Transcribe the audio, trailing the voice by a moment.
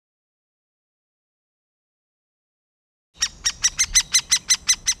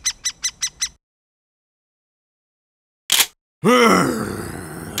Darn.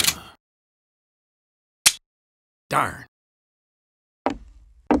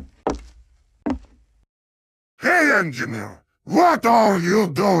 Hey, engineer, what are you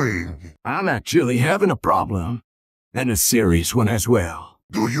doing? I'm actually having a problem. And a serious one as well.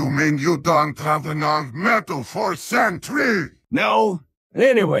 Do you mean you don't have enough metal for sentry? No.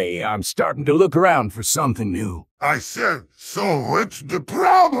 Anyway, I'm starting to look around for something new. I said, so what's the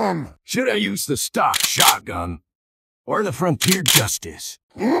problem? Should I use the stock shotgun? Or the Frontier Justice?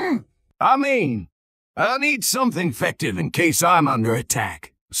 I mean, I need something effective in case I'm under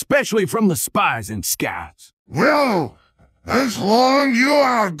attack. Especially from the spies and scouts. Well, as long you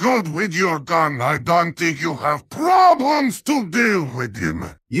are good with your gun, I don't think you have problems to deal with him.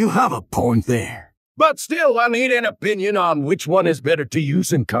 You have a point there. But still, I need an opinion on which one is better to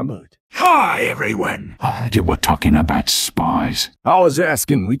use in combat. Hi, everyone. I heard you were talking about spies. I was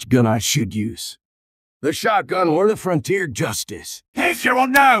asking which gun I should use. The shotgun or the Frontier Justice. If you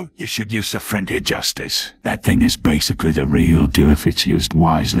want to know, you should use the Frontier Justice. That thing is basically the real deal if it's used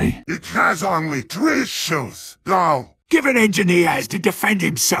wisely. It has only 3 shots. Now, Give an engineer has to defend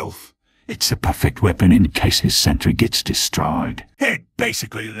himself. It's the perfect weapon in case his sentry gets destroyed. It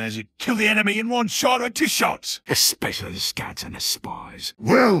basically allows you to kill the enemy in 1 shot or 2 shots. Especially the scouts and the spies.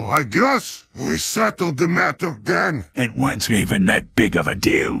 well, I guess we settled the matter then. It wasn't even that big of a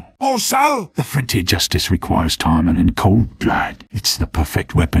deal. Also, the Frontier Justice requires time and in cold blood. It's the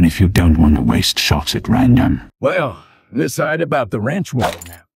perfect weapon if you don't want to waste shots at random. Well, decide about the wrench one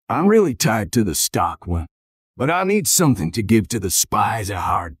now. I'm really tied to the stock one. But I need something to give to the spies a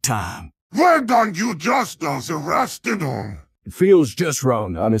hard time. Why don't you just use a rusted one? It feels just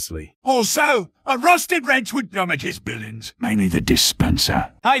wrong, honestly. Also, a rusted wrench would damage his buildings. Mainly the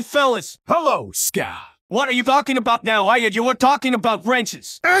dispenser. Hi, fellas. Hello, Scout. What are you talking about now? You were talking about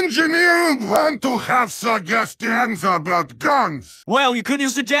wrenches. Engineer want to have suggestions about guns. Well, you could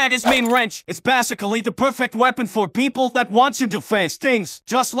use the Jadis main wrench. It's basically the perfect weapon for people that want to defend things,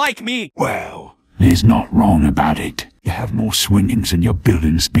 just like me. Well, he's not wrong about it. You have more swingings and your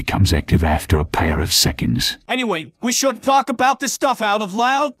buildings becomes active after a pair of seconds. Anyway, we should talk about this stuff out of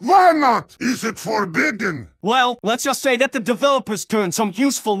loud. Why not? Is it forbidden? Well, let's just say that the developers turned some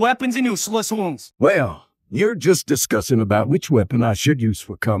useful weapons into useless ones. Well, you're just discussing about which weapon I should use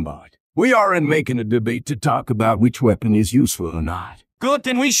for combat. We aren't making a debate to talk about which weapon is useful or not. Good,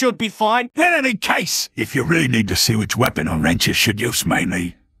 then we should be fine. In any case, if you really need to see which weapon or wrench you should use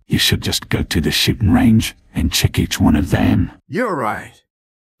mainly, you should just go to the shooting range and check each one of them. You're right.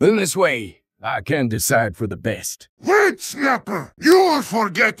 In this way, I can decide for the best. Wait, Snapper! You are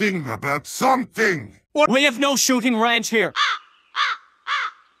forgetting about something. What? We have no shooting range here.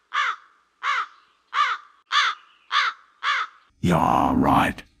 You're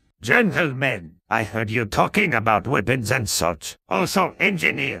right. Gentlemen, I heard you talking about weapons and such. Also,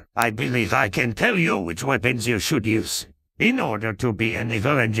 engineer, I believe I can tell you which weapons you should use in order to be an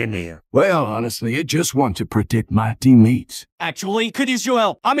evil engineer. Well, honestly, I just want to protect my teammates. Actually, could use your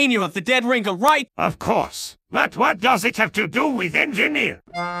help. I mean, you have the dead ringer, right? Of course. But what does it have to do with engineer?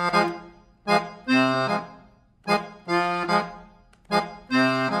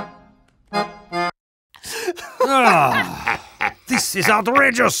 This is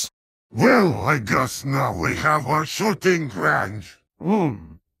outrageous. Well, I guess now we have our shooting range.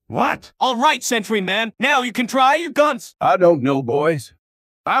 What? All right, Sentry Man. Now you can try your guns. I don't know, boys.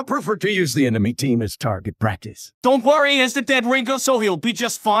 I prefer to use the enemy team as target practice. Don't worry, he has the dead ringer, so he'll be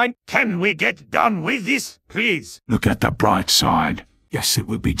just fine. Can we get done with this, please? Look at the bright side. Yes, it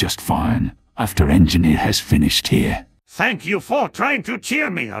will be just fine after engineer has finished here. Thank you for trying to cheer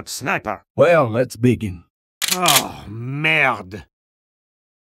me up, Sniper. Well, let's begin. Oh, merde.